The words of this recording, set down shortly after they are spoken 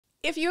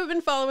If you have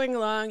been following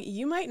along,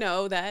 you might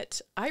know that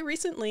I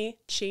recently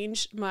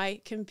changed my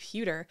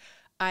computer.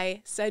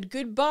 I said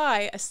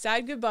goodbye, a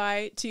sad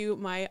goodbye to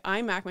my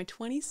iMac, my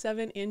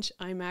 27-inch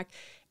iMac,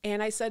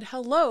 and I said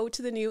hello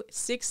to the new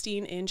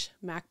 16-inch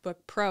MacBook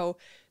Pro.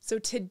 So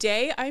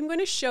today I'm going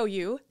to show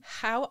you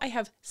how I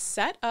have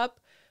set up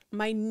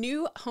my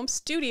new home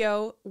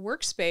studio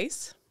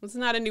workspace. It's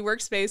not a new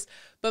workspace,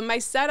 but my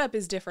setup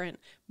is different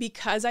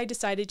because I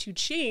decided to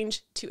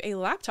change to a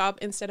laptop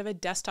instead of a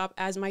desktop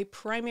as my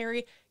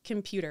primary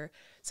computer.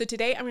 So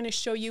today I'm going to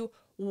show you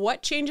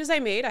what changes I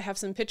made. I have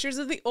some pictures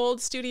of the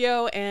old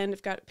studio and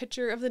I've got a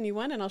picture of the new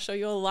one, and I'll show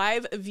you a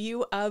live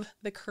view of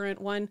the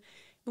current one.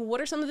 And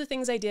what are some of the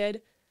things I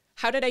did?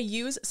 How did I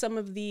use some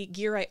of the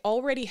gear I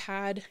already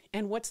had?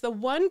 And what's the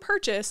one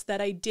purchase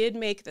that I did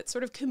make that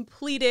sort of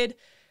completed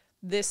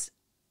this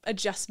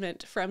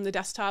adjustment from the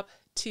desktop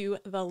to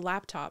the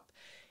laptop?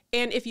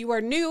 And if you are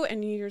new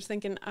and you're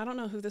thinking, I don't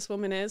know who this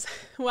woman is,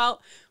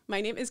 well, my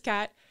name is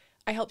Kat.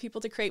 I help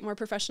people to create more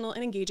professional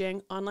and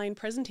engaging online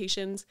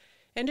presentations.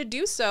 And to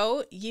do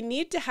so, you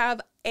need to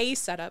have a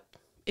setup.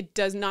 It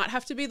does not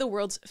have to be the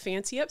world's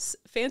fanciest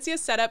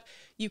setup.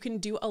 You can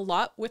do a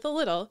lot with a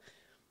little.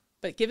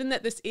 But given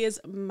that this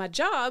is my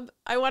job,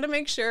 I want to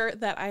make sure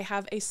that I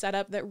have a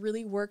setup that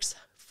really works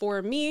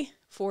for me,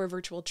 for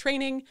virtual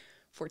training,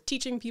 for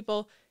teaching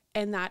people,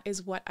 and that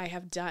is what I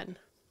have done.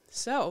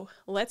 So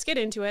let's get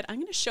into it. I'm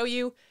going to show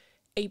you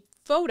a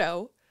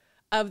photo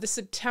of the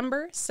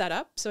September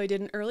setup. So I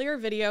did an earlier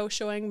video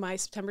showing my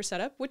September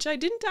setup, which I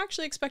didn't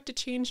actually expect to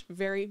change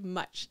very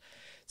much.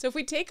 So if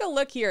we take a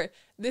look here,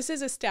 this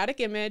is a static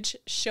image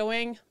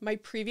showing my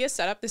previous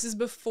setup. This is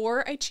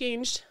before I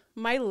changed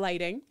my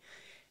lighting.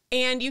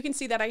 And you can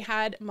see that I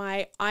had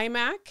my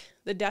iMac,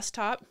 the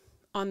desktop,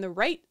 on the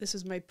right. This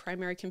is my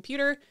primary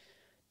computer.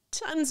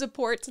 Tons of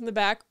ports in the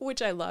back,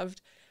 which I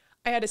loved.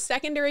 I had a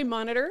secondary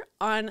monitor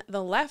on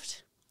the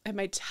left and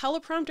my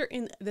teleprompter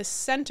in the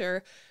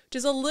center, which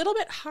is a little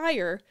bit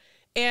higher.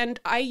 And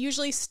I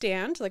usually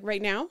stand, like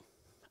right now,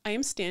 I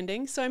am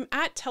standing. So I'm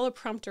at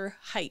teleprompter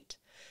height.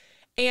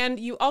 And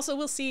you also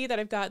will see that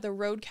I've got the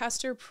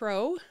Rodecaster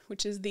Pro,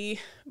 which is the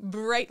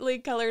brightly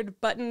colored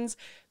buttons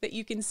that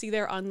you can see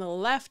there on the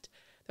left.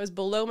 That was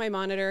below my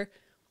monitor.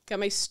 Got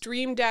my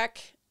Stream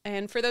Deck.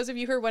 And for those of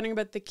you who are wondering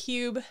about the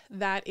Cube,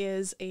 that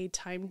is a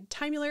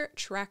timular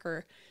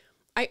tracker.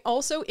 I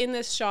also, in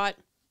this shot,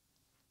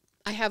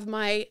 I have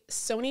my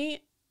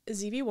Sony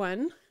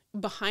ZV-1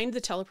 behind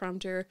the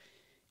teleprompter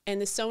and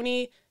the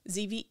Sony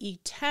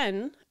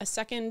ZV-E10, a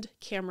second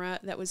camera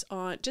that was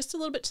on just a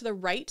little bit to the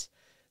right,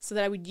 so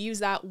that I would use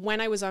that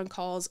when I was on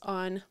calls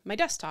on my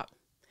desktop.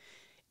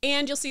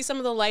 And you'll see some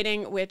of the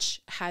lighting,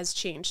 which has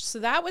changed. So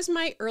that was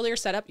my earlier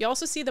setup. You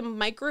also see the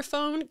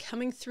microphone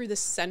coming through the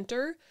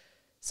center.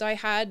 So I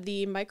had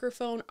the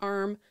microphone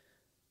arm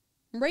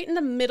right in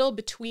the middle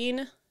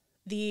between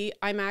the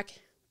iMac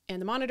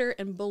and the monitor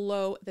and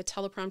below the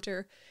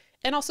teleprompter.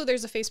 And also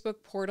there's a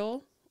Facebook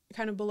portal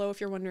kind of below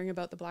if you're wondering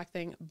about the black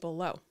thing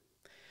below.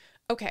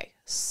 Okay,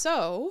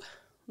 so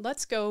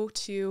let's go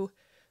to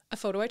a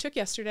photo I took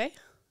yesterday.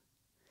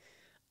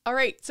 All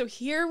right, so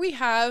here we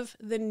have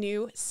the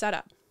new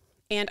setup,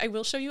 and I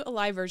will show you a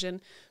live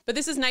version, but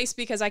this is nice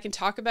because I can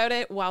talk about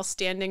it while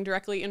standing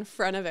directly in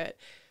front of it.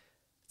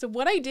 So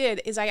what I did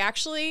is I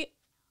actually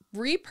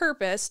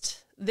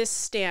repurposed this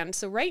stand.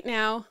 So right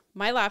now,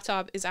 my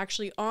laptop is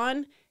actually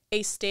on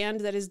a stand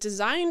that is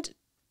designed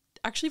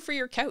actually for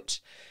your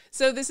couch.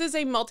 So this is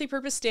a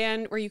multi-purpose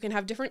stand where you can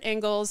have different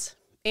angles,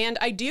 and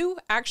I do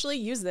actually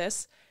use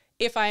this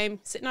if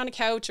I'm sitting on a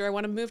couch or I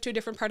want to move to a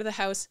different part of the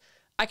house.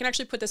 I can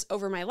actually put this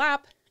over my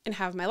lap and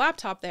have my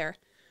laptop there.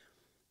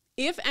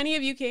 If any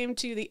of you came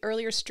to the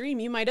earlier stream,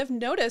 you might have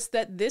noticed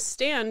that this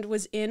stand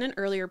was in an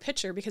earlier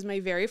picture because my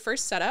very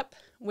first setup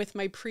with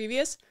my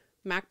previous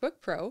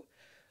MacBook Pro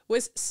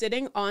was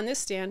sitting on this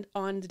stand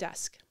on the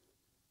desk.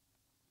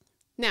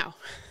 Now,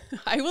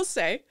 I will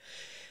say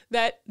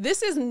that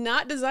this is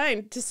not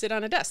designed to sit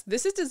on a desk.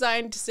 This is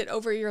designed to sit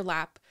over your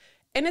lap.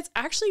 And it's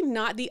actually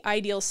not the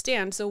ideal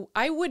stand. So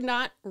I would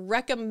not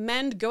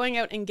recommend going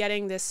out and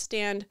getting this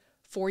stand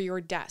for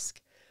your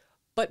desk.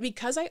 But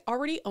because I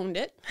already owned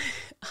it,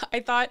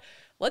 I thought,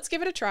 let's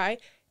give it a try.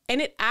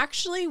 And it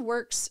actually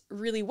works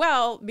really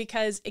well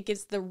because it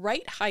gets the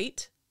right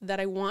height that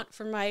I want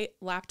for my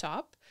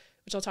laptop,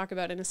 which I'll talk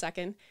about in a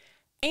second.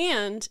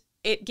 And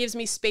it gives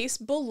me space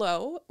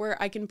below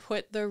where I can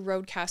put the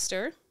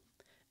Rodecaster.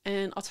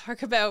 And I'll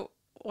talk about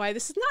why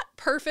this is not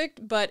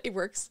perfect, but it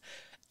works.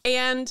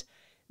 And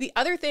the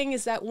other thing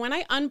is that when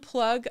I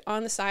unplug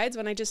on the sides,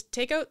 when I just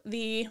take out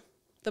the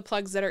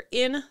plugs that are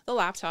in the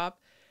laptop,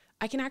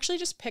 I can actually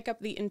just pick up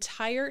the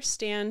entire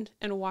stand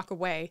and walk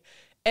away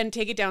and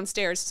take it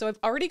downstairs. So I've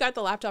already got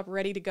the laptop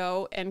ready to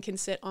go and can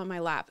sit on my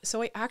lap.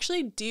 So I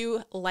actually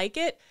do like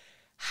it.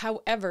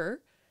 However,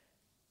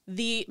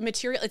 the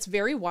material, it's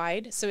very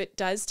wide, so it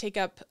does take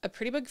up a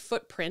pretty big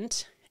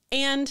footprint.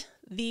 And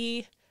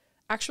the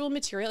actual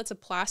material, it's a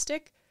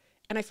plastic,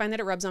 and I find that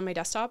it rubs on my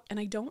desktop, and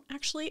I don't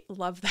actually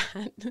love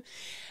that.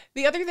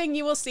 The other thing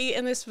you will see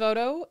in this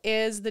photo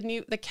is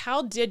the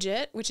Cal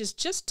Digit, which is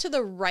just to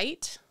the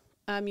right.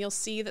 You'll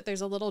see that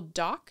there's a little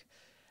dock.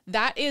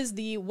 That is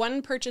the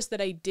one purchase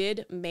that I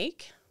did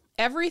make.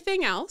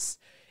 Everything else,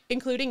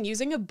 including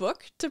using a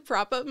book to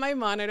prop up my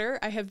monitor,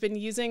 I have been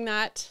using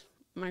that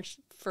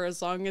for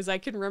as long as I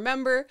can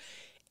remember.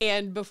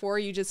 And before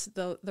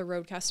the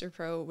Rodecaster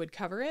Pro would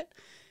cover it.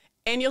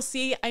 And you'll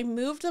see I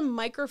moved the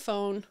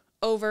microphone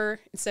over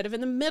instead of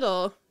in the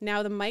middle.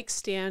 Now the mic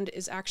stand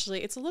is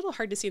actually, it's a little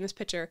hard to see in this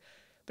picture,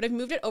 but I've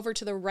moved it over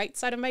to the right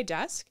side of my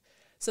desk.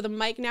 So the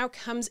mic now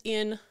comes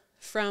in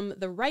from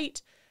the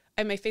right.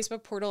 I have my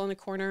Facebook portal in the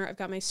corner. I've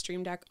got my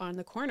Stream Deck on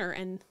the corner.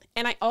 And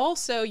I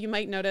also, you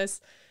might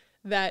notice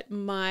that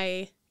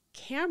my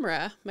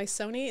camera, my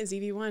Sony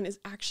ZV-1, is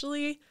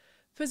actually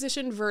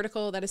positioned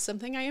vertical. That is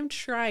something I am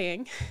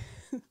trying.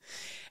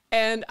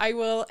 And I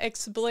will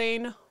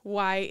explain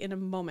why in a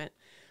moment.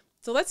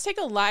 So let's take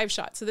a live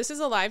shot. So this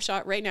is a live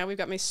shot right now. We've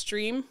got my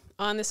stream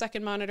on the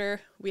second monitor.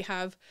 We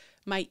have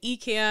my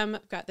Ecamm.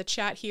 I've got the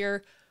chat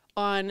here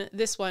on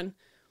this one.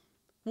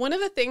 One of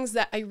the things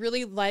that I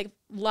really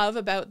love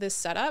about this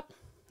setup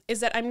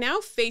is that I'm now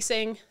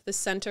facing the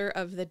center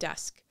of the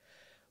desk.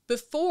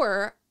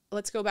 Before,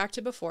 let's go back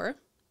to before,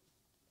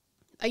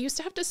 I used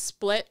to have to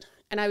split,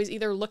 and I was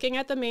either looking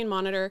at the main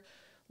monitor,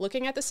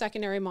 looking at the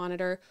secondary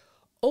monitor,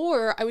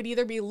 or I would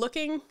either be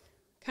looking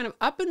kind of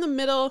up in the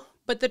middle,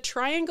 but the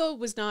triangle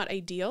was not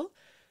ideal.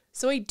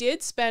 So I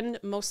did spend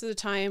most of the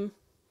time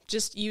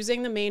just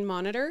using the main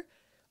monitor,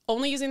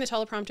 only using the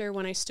teleprompter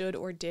when I stood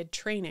or did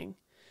training.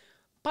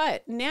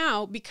 But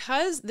now,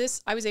 because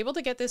I was able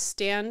to get this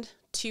stand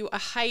to a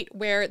height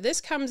where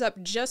this comes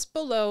up just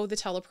below the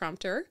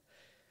teleprompter.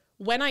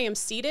 When I am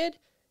seated,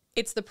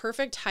 it's the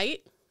perfect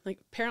height. Like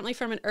apparently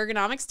from an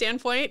ergonomic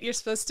standpoint, you're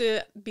supposed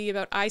to be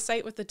about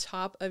eyesight with the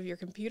top of your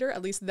computer.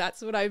 At least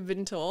that's what I've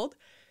been told.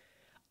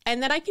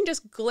 And then I can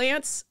just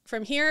glance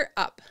from here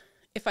up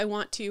if I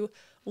want to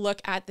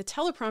look at the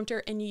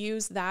teleprompter and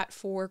use that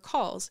for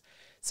calls.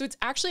 So it's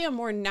actually a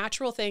more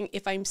natural thing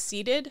if I'm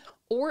seated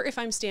or if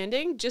I'm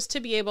standing, just to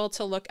be able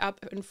to look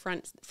up in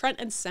front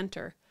and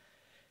center.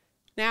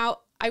 Now,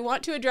 I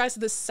want to address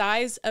the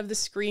size of the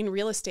screen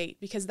real estate,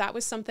 because that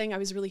was something I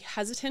was really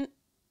hesitant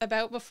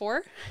about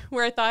before,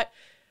 where I thought,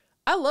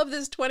 I love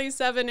this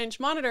 27-inch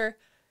monitor.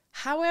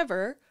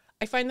 However,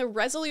 I find the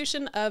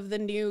resolution of the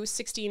new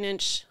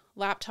 16-inch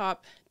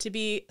laptop to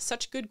be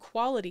such good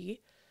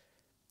quality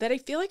that I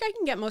feel like I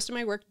can get most of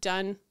my work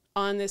done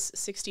on this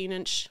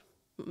 16-inch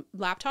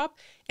laptop.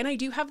 And I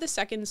do have the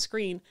second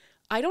screen.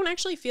 I don't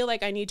actually feel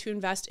like I need to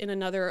invest in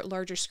another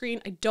larger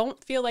screen. I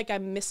don't feel like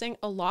I'm missing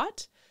a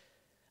lot.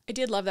 I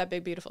did love that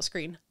big, beautiful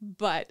screen,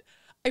 but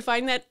I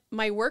find that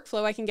my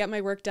workflow, I can get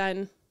my work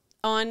done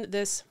on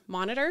this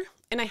monitor,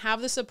 and I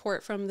have the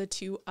support from the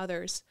two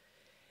others.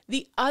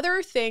 The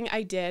other thing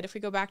I did, if we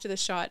go back to the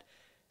shot,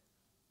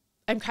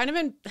 actually,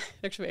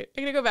 wait,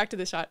 I'm gonna go back to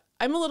the shot.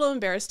 I'm a little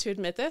embarrassed to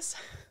admit this,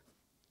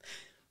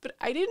 but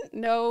I didn't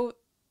know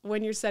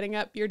when you're setting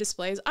up your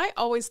displays. I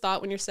always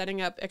thought when you're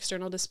setting up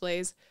external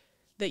displays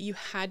that you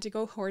had to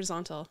go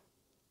horizontal.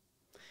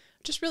 I'm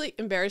just really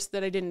embarrassed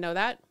that I didn't know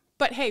that,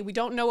 but hey, we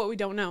don't know what we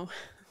don't know.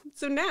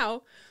 So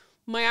now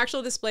my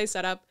actual display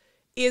setup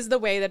is the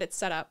way that it's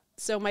set up.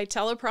 So my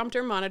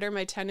teleprompter monitor,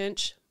 my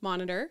 10-inch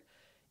monitor,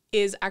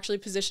 is actually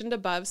positioned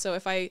above. So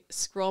if I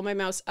scroll my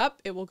mouse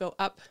up, it will go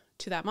up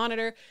to that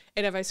monitor.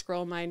 And if I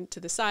scroll mine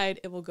to the side,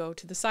 it will go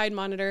to the side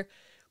monitor.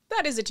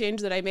 That is a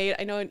change that I made.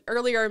 I know in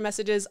earlier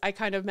messages, I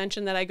kind of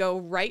mentioned that I go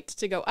right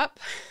to go up.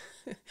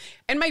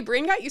 And my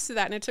brain got used to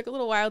that, and it took a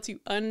little while to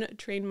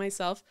untrain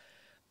myself.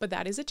 But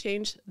that is a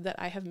change that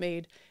I have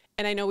made.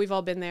 And I know we've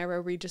all been there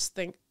where we just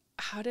think,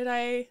 how did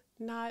I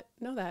not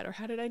know that? Or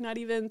how did I not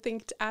even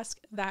think to ask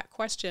that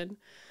question?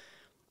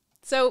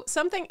 So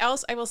something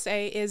else I will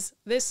say is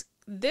this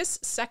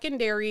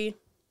secondary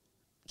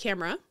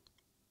camera,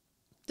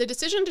 the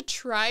decision to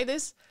try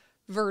this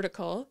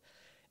vertical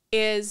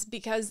is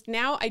because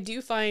now I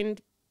do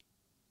find,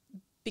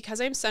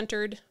 because I'm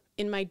centered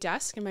in my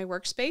desk and my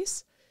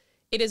workspace,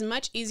 it is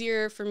much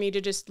easier for me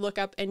to just look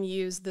up and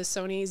use the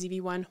Sony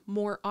ZV-1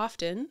 more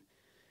often.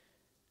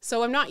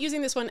 So I'm not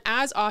using this one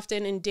as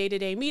often in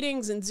day-to-day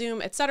meetings and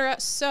Zoom, etc.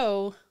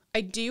 So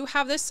I do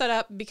have this set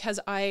up because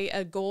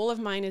a goal of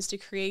mine is to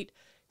create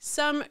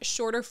some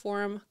shorter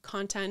form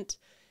content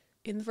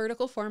in the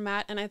vertical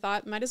format. And I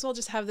thought might as well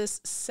just have this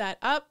set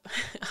up.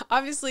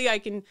 Obviously I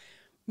can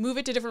move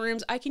it to different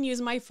rooms. I can use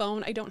my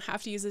phone. I don't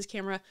have to use this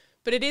camera,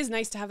 but it is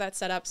nice to have that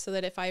set up so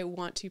that if I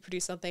want to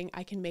produce something,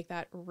 I can make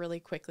that really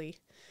quickly.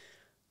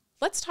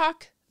 Let's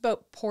talk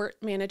about port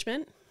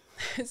management.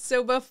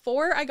 So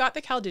before I got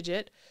the Cal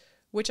Digit,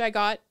 which I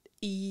got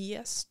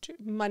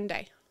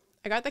Monday,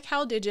 I got the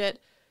Cal Digit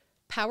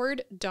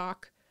powered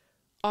dock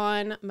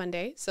on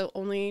Monday, so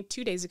only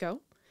 2 days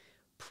ago.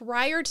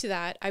 Prior to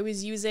that, I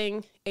was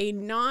using a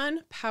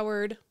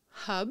non-powered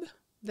hub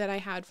that I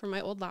had from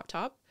my old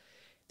laptop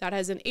that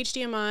has an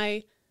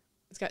HDMI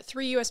It's got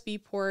 3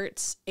 USB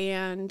ports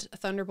and a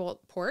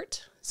Thunderbolt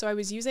port. So I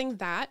was using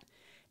that.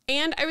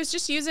 And I was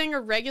just using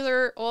a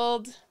regular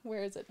old,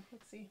 where is it?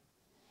 Let's see.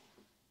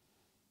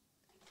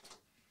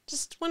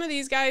 Just one of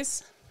these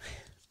guys,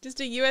 just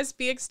a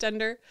USB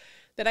extender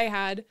that I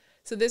had.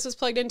 So this was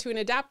plugged into an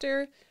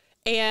adapter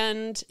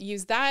and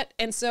used that.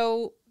 And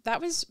so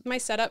that was my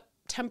setup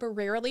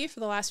temporarily for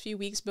the last few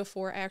weeks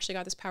before I actually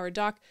got this powered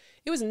dock.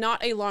 It was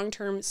not a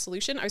long-term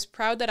solution. I was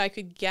proud that I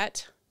could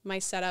get my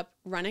setup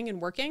running and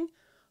working,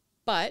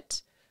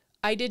 but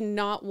I did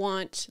not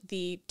want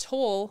the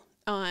toll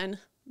on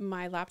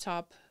my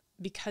laptop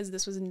because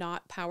this was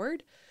not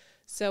powered.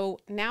 So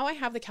now I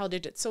have the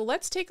CalDigit. So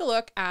let's take a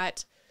look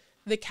at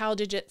the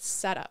CalDigit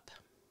setup.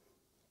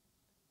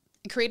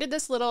 I created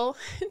this little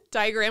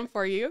diagram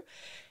for you,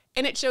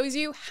 and it shows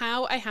you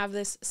how I have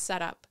this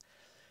set up.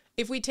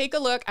 If we take a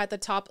look at the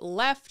top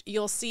left,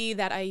 you'll see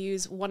that I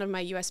use one of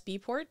my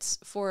USB ports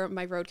for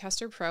my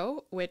Rodecaster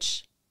Pro,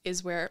 which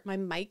is where my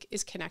mic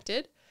is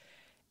connected.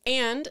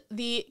 And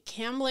the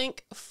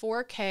CamLink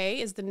 4K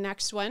is the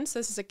next one. So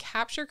this is a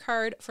capture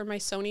card for my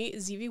Sony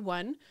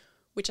ZV-1,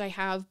 which I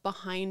have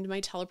behind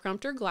my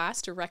teleprompter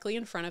glass directly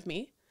in front of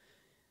me.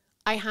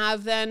 I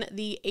have then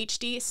the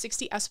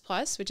HD60S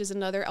Plus, which is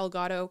another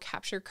Elgato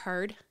capture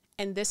card,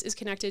 and this is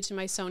connected to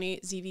my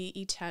Sony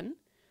ZV-E10.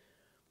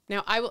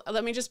 Now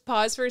let me just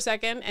pause for a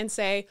second and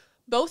say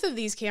both of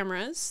these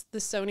cameras, the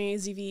Sony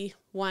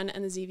ZV-1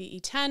 and the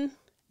ZV-E10,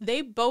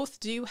 they both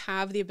do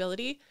have the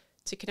ability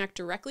to connect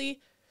directly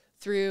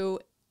through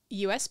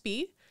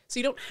USB. So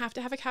you don't have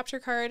to have a capture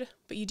card,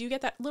 but you do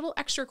get that little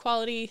extra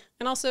quality.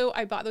 And also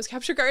I bought those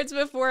capture cards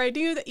before I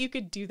knew that you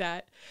could do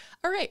that.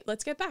 All right,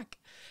 let's get back.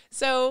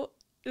 So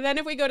then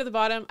if we go to the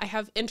bottom, I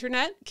have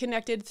internet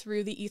connected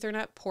through the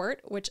Ethernet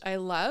port, which I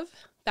love.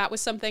 That was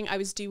something I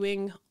was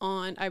doing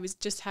on,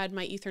 just had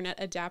my Ethernet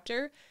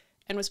adapter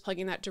and was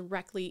plugging that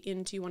directly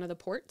into one of the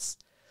ports.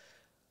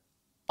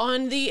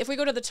 If we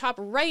go to the top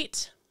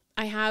right,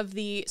 I have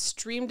the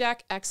Stream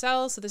Deck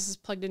XL. So this is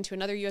plugged into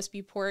another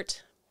USB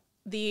port.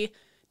 The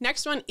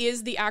next one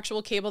is the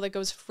actual cable that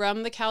goes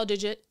from the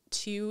CalDigit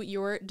to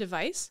your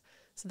device.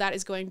 So that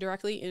is going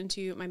directly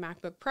into my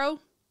MacBook Pro.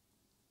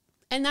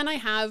 And then I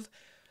have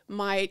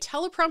my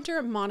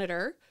teleprompter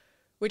monitor,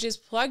 which is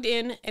plugged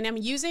in, and I'm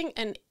using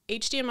an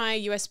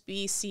HDMI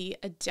USB-C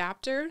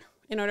adapter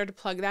in order to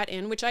plug that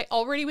in, which I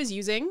already was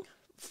using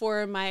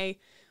for my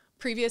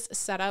previous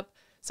setup.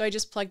 So I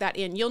just plugged that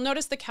in. You'll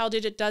notice the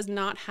CalDigit does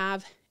not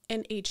have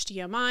an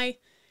HDMI.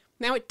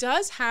 Now it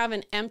does have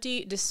an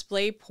empty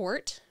display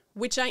port,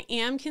 which I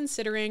am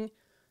considering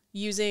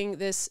using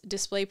this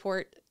display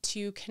port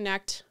to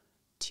connect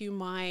to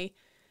my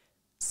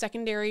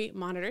secondary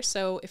monitor.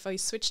 So if I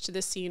switch to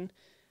this scene,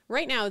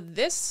 right now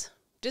this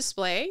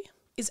display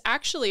is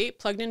actually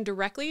plugged in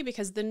directly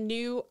because the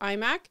new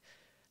iMac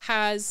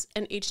has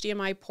an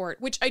HDMI port,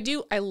 which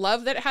I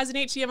love that it has an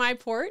HDMI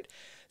port.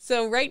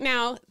 So right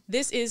now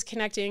this is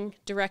connecting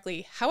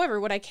directly. However,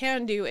 what I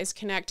can do is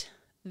connect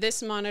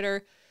this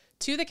monitor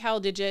to the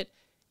CalDigit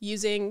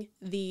using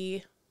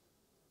the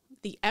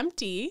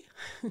empty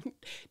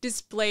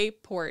display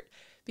port,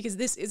 because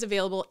this is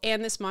available,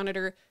 and this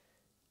monitor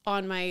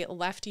on my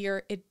left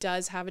ear, it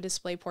does have a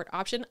display port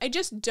option. I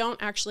just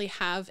don't actually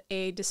have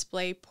a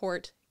display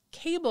port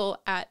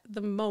cable at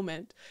the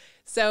moment.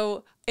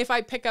 So if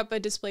I pick up a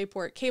display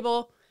port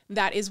cable,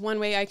 that is one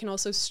way I can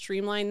also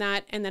streamline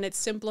that, and then it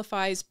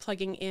simplifies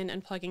plugging in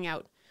and plugging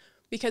out.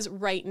 Because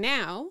right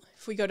now,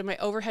 if we go to my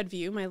overhead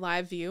view, my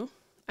live view,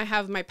 I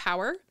have my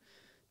power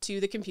to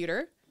the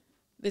computer.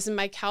 This is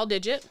my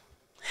CalDigit.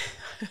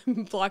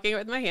 I'm blocking it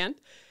with my hand.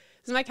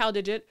 This is my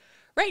CalDigit.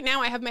 Right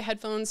now I have my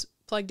headphones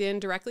plugged in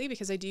directly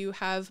because I do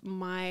have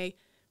my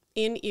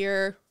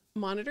in-ear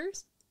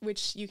monitors,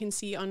 which you can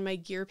see on my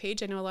gear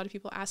page. I know a lot of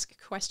people ask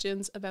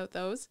questions about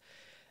those.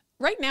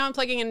 Right now I'm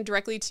plugging in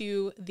directly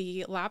to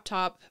the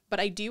laptop, but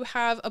I do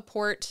have a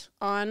port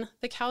on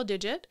the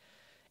CalDigit,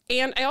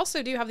 and I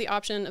also do have the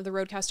option of the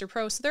Rodecaster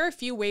Pro. So there are a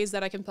few ways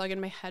that I can plug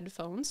in my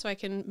headphones, so I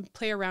can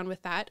play around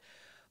with that.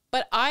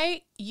 But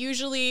I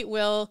usually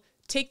will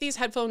take these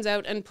headphones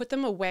out and put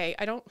them away.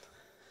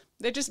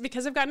 They're just,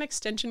 because I've got an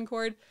extension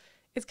cord,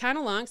 it's kind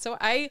of long. So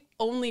I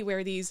only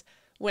wear these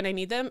when I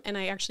need them, and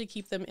I actually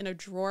keep them in a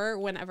drawer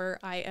whenever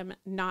I am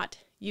not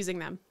using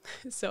them.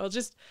 So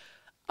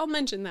I'll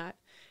mention that.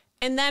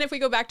 And then if we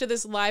go back to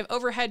this live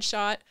overhead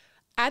shot,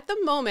 at the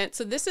moment,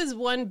 so this is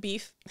one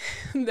beef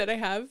that I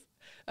have,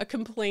 a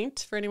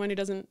complaint for anyone who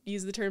doesn't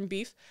use the term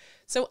beef.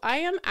 So I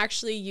am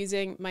actually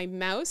using my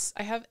mouse.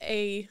 I have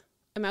a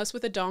mouse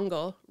with a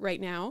dongle right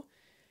now,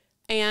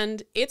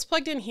 and it's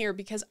plugged in here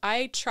because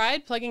I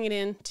tried plugging it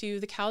in to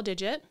the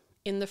CalDigit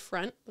in the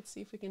front. Let's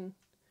see if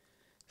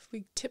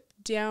we tip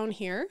down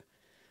here.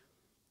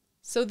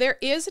 So there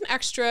is an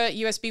extra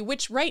USB,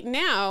 which right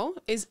now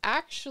is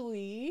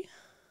actually,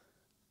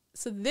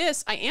 so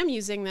this, I am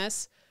using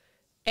this,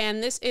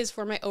 and this is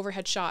for my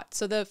overhead shot.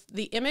 So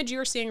the image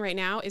you're seeing right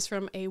now is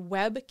from a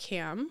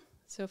webcam.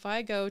 So if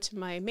I go to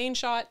my main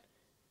shot,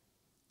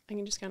 I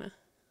can just kind of,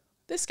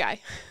 this guy.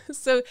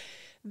 So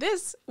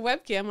This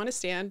webcam on a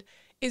stand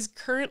is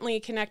currently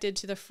connected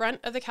to the front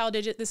of the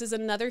CalDigit. This is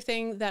another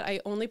thing that I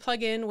only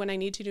plug in when I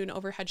need to do an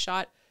overhead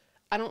shot.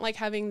 I don't like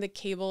having the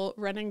cable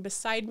running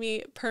beside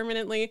me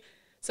permanently,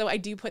 so I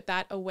do put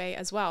that away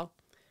as well.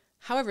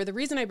 However, the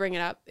reason I bring it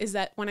up is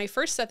that when I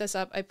first set this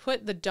up, I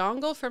put the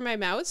dongle for my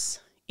mouse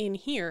in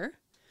here,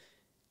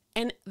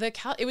 and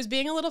it was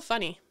being a little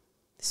funny.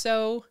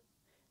 So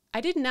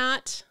I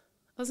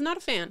was not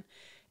a fan.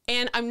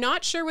 And I'm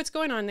not sure what's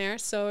going on there,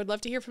 so I'd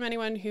love to hear from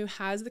anyone who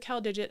has the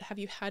CalDigit. Have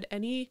you had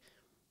any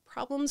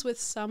problems with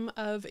some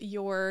of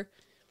your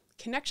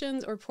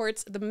connections or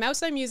ports? The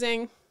mouse I'm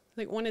using,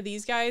 like one of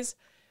these guys,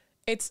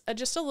 it's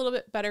just a little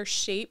bit better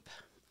shape.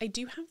 I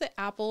do have the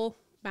Apple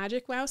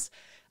Magic Mouse.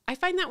 I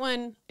find that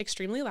one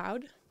extremely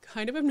loud,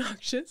 kind of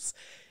obnoxious.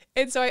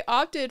 And so I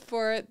opted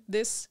for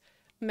this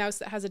mouse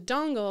that has a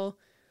dongle.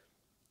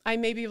 I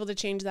may be able to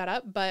change that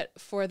up, but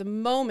for the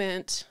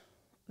moment,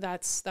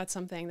 that's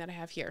something that I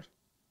have here.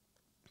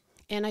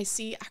 And I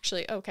see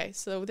actually, okay,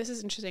 so this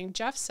is interesting.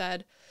 Jeff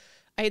said,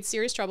 I had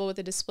serious trouble with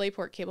the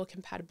DisplayPort cable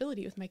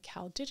compatibility with my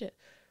CalDigit.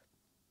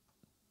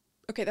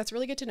 Okay, that's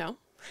really good to know.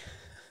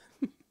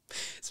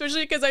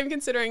 Especially because I'm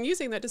considering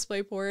using that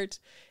DisplayPort.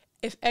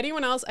 If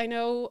anyone else, I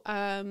know,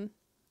 I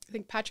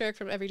think Patrick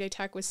from Everyday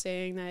Tech was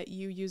saying that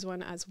you use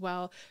one as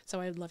well.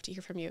 So I'd love to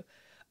hear from you.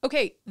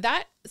 Okay,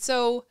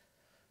 so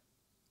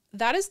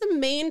that is the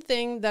main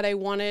thing that I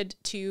wanted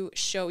to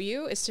show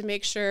you, is to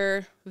make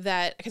sure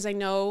that, because I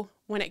know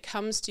when it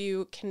comes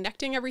to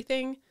connecting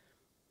everything,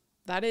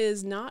 that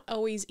is not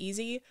always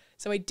easy.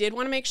 So I did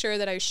want to make sure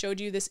that I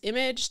showed you this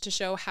image to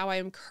show how I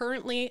am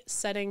currently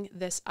setting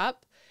this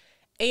up.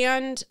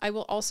 And I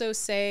will also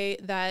say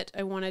that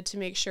I wanted to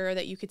make sure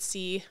that you could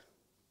see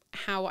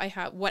how I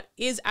have what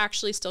is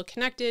actually still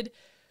connected,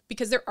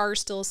 because there are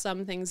still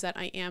some things that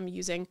I am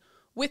using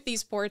with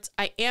these ports.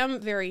 I am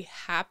very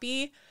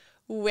happy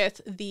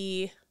with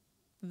the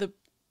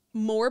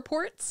more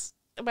ports.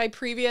 My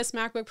previous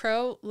MacBook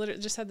Pro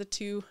literally just had the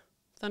 2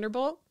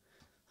 Thunderbolt.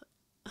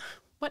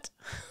 What?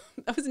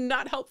 That was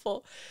not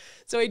helpful.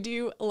 So I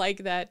do like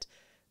that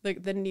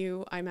the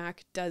new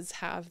iMac does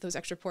have those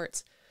extra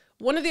ports.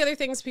 One of the other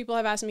things people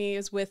have asked me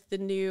is with the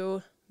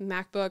new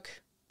MacBook,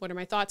 what are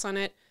my thoughts on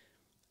it?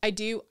 I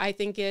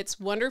think it's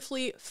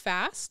wonderfully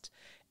fast,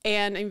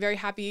 and I'm very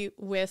happy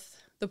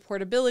with the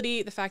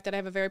portability, the fact that I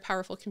have a very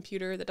powerful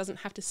computer that doesn't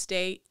have to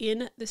stay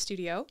in the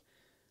studio.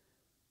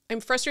 I'm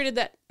frustrated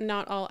that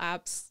not all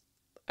apps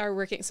are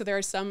working. So there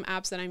are some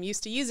apps that I'm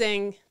used to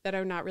using that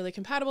are not really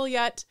compatible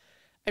yet.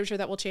 I'm sure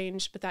that will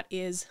change, but that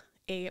is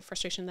a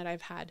frustration that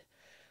I've had.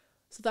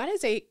 So that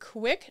is a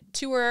quick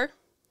tour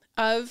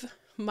of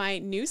my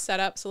new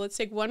setup. So let's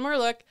take one more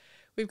look.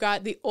 We've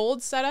got the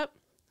old setup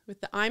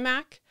with the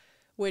iMac,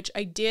 which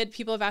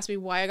people have asked me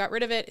why I got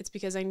rid of it. It's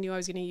because I knew I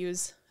was going to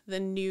use the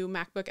new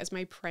MacBook as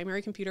my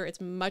primary computer. It's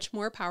much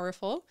more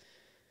powerful.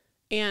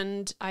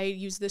 And I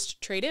use this to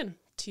trade in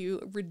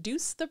to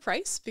reduce the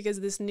price, because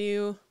this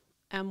new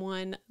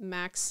M1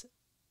 Max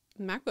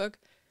MacBook,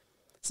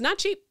 it's not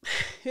cheap.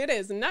 It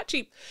is not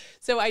cheap.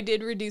 So I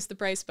did reduce the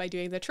price by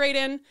doing the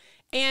trade-in.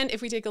 And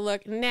if we take a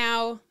look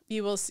now,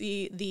 you will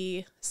see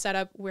the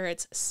setup where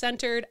it's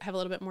centered. I have a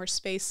little bit more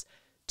space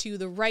to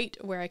the right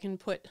where I can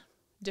put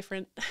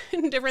different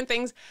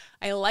things.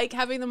 I like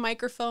having the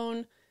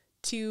microphone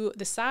to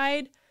the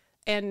side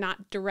and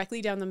not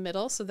directly down the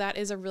middle. So that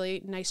is a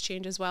really nice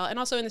change as well. And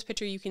also in this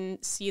picture, you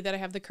can see that I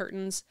have the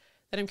curtains,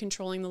 that I'm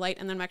controlling the light,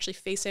 and then I'm actually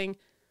facing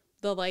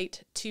the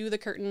light to the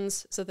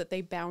curtains so that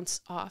they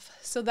bounce off.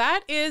 So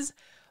that is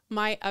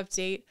my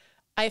update.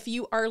 If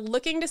you are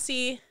looking to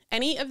see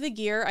any of the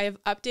gear, I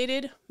have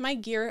updated my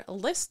gear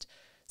list.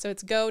 So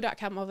it's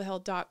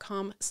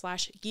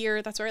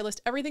go.capitolhill.com/gear. That's where I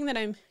list everything that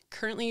I'm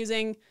currently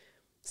using,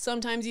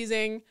 sometimes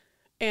using,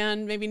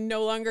 and maybe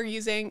no longer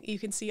using. You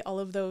can see all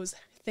of those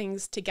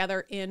things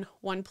together in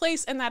one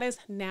place, and that is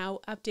now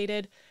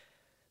updated.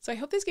 So I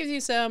hope this gives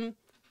you some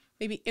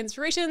maybe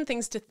inspiration,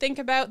 things to think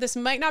about. This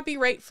might not be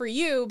right for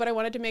you, but I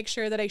wanted to make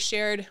sure that I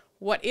shared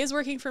what is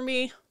working for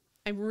me.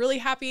 I'm really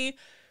happy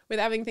with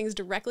having things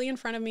directly in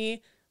front of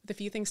me with a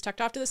few things tucked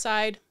off to the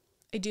side.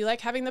 I do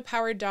like having the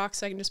powered dock,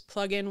 so I can just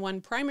plug in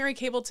one primary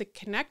cable to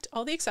connect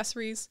all the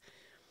accessories.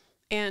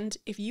 And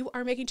if you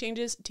are making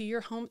changes to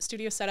your home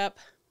studio setup,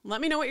 let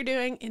me know what you're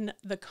doing in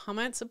the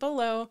comments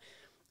below.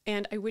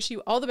 And I wish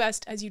you all the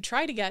best as you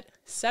try to get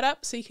set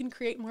up so you can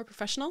create more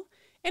professional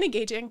and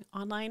engaging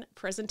online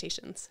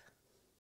presentations.